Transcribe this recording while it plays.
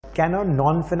can a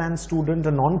non-finance student,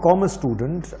 a non-commerce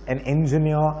student, an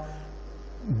engineer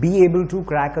be able to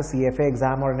crack a CFA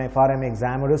exam or an FRM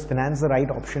exam, or is finance the right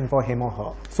option for him or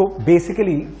her? So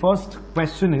basically, first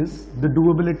question is the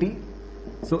doability.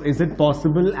 So is it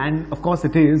possible? And of course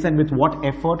it is. And with what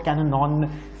effort can a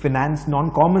non-finance,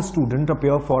 non-commerce student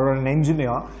appear for, or an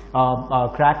engineer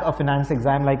crack a finance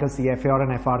exam like a CFA or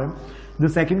an FRM? The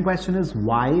second question is,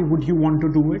 why would you want to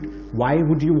do it? Why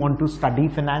would you want to study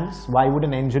finance? Why would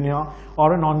an engineer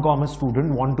or a non-commerce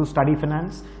student want to study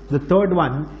finance? The third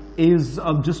one is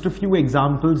just a few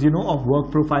examples, of work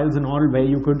profiles and all, where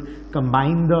you could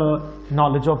combine the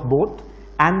knowledge of both.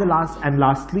 And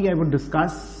lastly, I would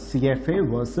discuss CFA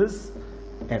versus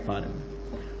FRM.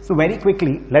 So very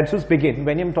quickly, let's just begin.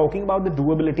 When I'm talking about the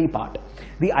doability part,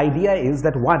 the idea is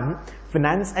that one,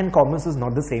 finance and commerce is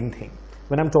not the same thing.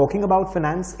 When I'm talking about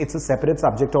finance, it's a separate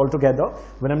subject altogether.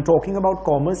 When I'm talking about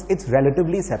commerce, it's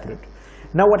relatively separate.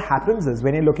 Now what happens is,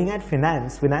 when you're looking at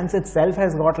finance, finance itself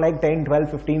has got like 10,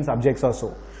 12, 15 subjects or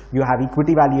so. You have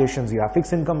equity valuations, you have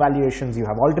fixed income valuations, you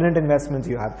have alternate investments,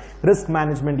 you have risk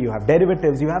management, you have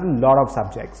derivatives, you have a lot of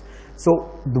subjects.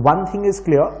 So the one thing is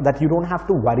clear, that you don't have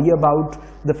to worry about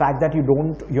the fact that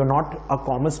you're not a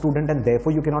commerce student and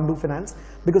therefore you cannot do finance,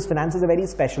 because finance is a very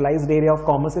specialized area of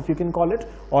commerce, if you can call it,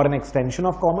 or an extension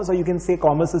of commerce, or you can say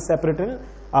commerce is separate and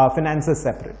finance is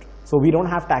separate. So we don't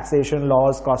have taxation,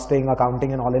 laws, costing,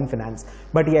 accounting and all in finance.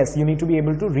 But yes, you need to be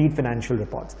able to read financial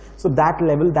reports. So that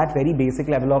level, that very basic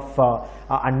level of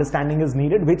understanding is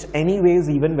needed, which anyways,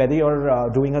 even whether you're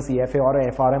doing a CFA or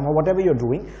a FRM or whatever you're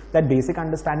doing, that basic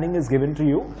understanding is given to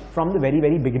you from the very,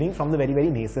 very beginning, from the very, very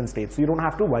nascent stage. So you don't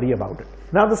have to worry about it.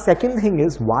 Now the second thing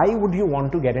is, why would you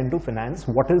want to get into finance?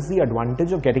 What is the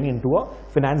advantage of getting into a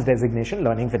finance designation,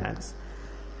 learning finance?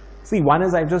 See, one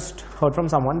is, I've just heard from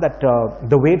someone that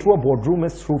the way to a boardroom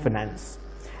is through finance.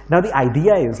 Now the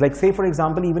idea is, like, say for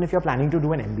example, even if you're planning to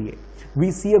do an MBA, we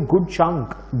see a good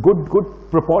chunk, good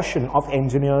proportion of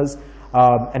engineers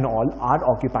and all are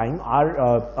occupying,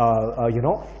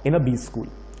 in a B school.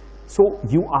 So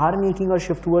you are making a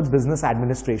shift towards business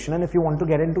administration, and if you want to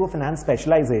get into a finance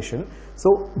specialization,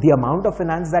 so the amount of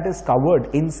finance that is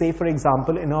covered in, say for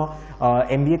example, in a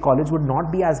MBA college would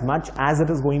not be as much as it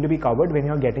is going to be covered when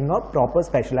you're getting a proper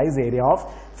specialized area of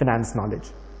finance knowledge.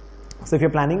 So if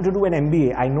you're planning to do an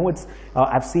MBA, I know it's,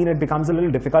 I've seen it becomes a little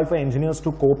difficult for engineers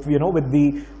to cope, with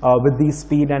the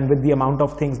speed and with the amount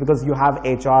of things, because you have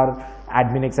HR,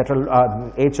 admin, etc.,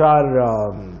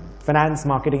 finance,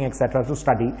 marketing, etc. to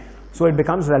study. So it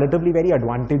becomes relatively very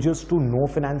advantageous to know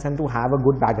finance and to have a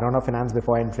good background of finance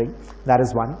before entering. That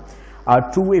is one.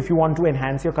 Two, if you want to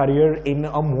enhance your career in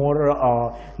a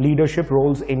more leadership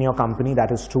roles in your company, that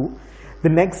is two. The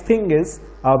next thing is,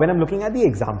 when I'm looking at the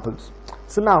examples.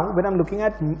 So now, when I'm looking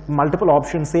at multiple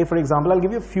options, say for example, I'll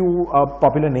give you a few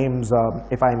popular names,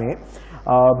 if I may.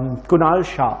 Kunal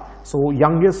Shah, so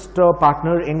youngest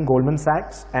partner in Goldman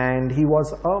Sachs, and he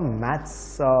was a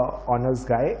maths honors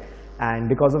guy. And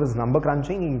because of his number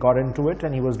crunching, he got into it,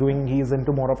 and he's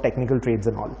into more of technical trades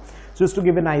and all. Just to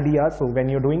give an idea, so when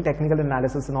you're doing technical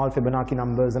analysis and all, Fibonacci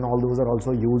numbers and all those are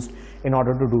also used in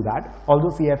order to do that. Although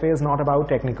CFA is not about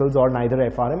technicals or neither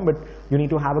FRM, but you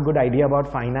need to have a good idea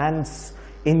about finance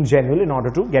in general in order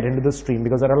to get into the stream,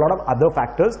 because there are a lot of other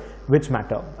factors which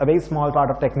matter. A very small part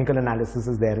of technical analysis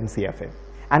is there in CFA.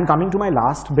 And coming to my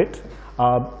last bit,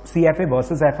 CFA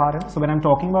versus FRM. So when I'm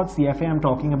talking about CFA, I'm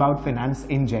talking about finance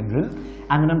in general,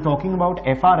 and when I'm talking about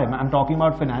FRM, I'm talking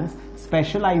about finance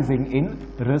specializing in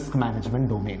risk management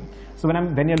domain. So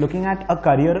when you're looking at a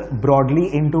career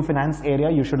broadly into finance area,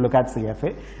 you should look at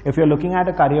CFA. If you're looking at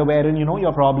a career wherein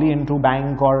you're probably into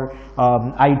bank or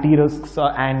IT risks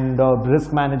and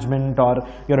risk management, or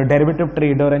you're a derivative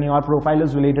trader and your profile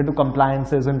is related to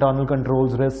compliances, internal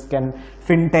controls, risk and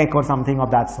fintech or something of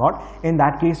that sort, in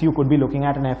that case you could be looking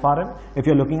at an FRM. If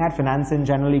you're looking at finance in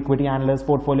general, equity analyst,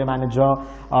 portfolio manager,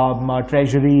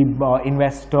 treasury,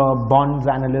 investor, bonds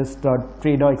analyst,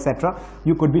 trader, etc.,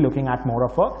 you could be looking at more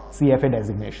of a CFA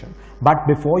designation. But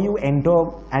before you enter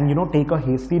and take a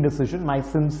hasty decision, my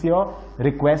sincere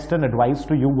request and advice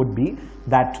to you would be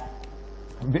that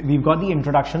we've got the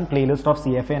introduction playlist of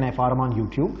CFA and FRM on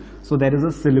YouTube. So there is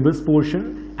a syllabus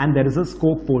portion and there is a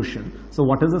scope portion. So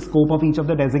what is the scope of each of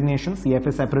the designations?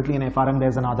 CFA separately and FRM,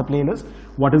 there's another playlist.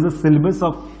 What is the syllabus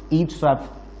of each? So I've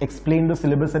explained the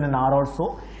syllabus in an hour or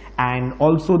so. and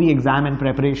also the exam and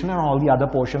preparation and all the other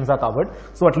portions are covered.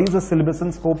 So at least the syllabus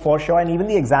and scope for sure, and even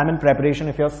the exam and preparation,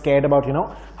 if you're scared about, you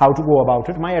know, how to go about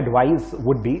it, my advice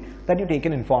would be that you take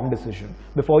an informed decision.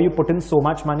 Before you put in so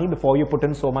much money, before you put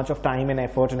in so much of time and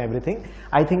effort and everything,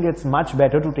 I think it's much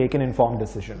better to take an informed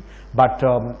decision. But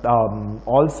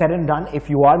all said and done, if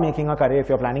you are making a career, if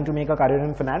you're planning to make a career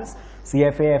in finance,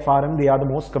 CFA, FRM, they are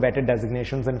the most coveted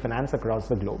designations in finance across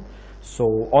the globe. So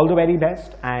all the very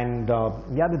best, and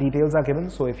yeah, the details are given.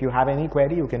 So if you have any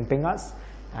query, you can ping us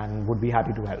and would be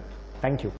happy to help. Thank you.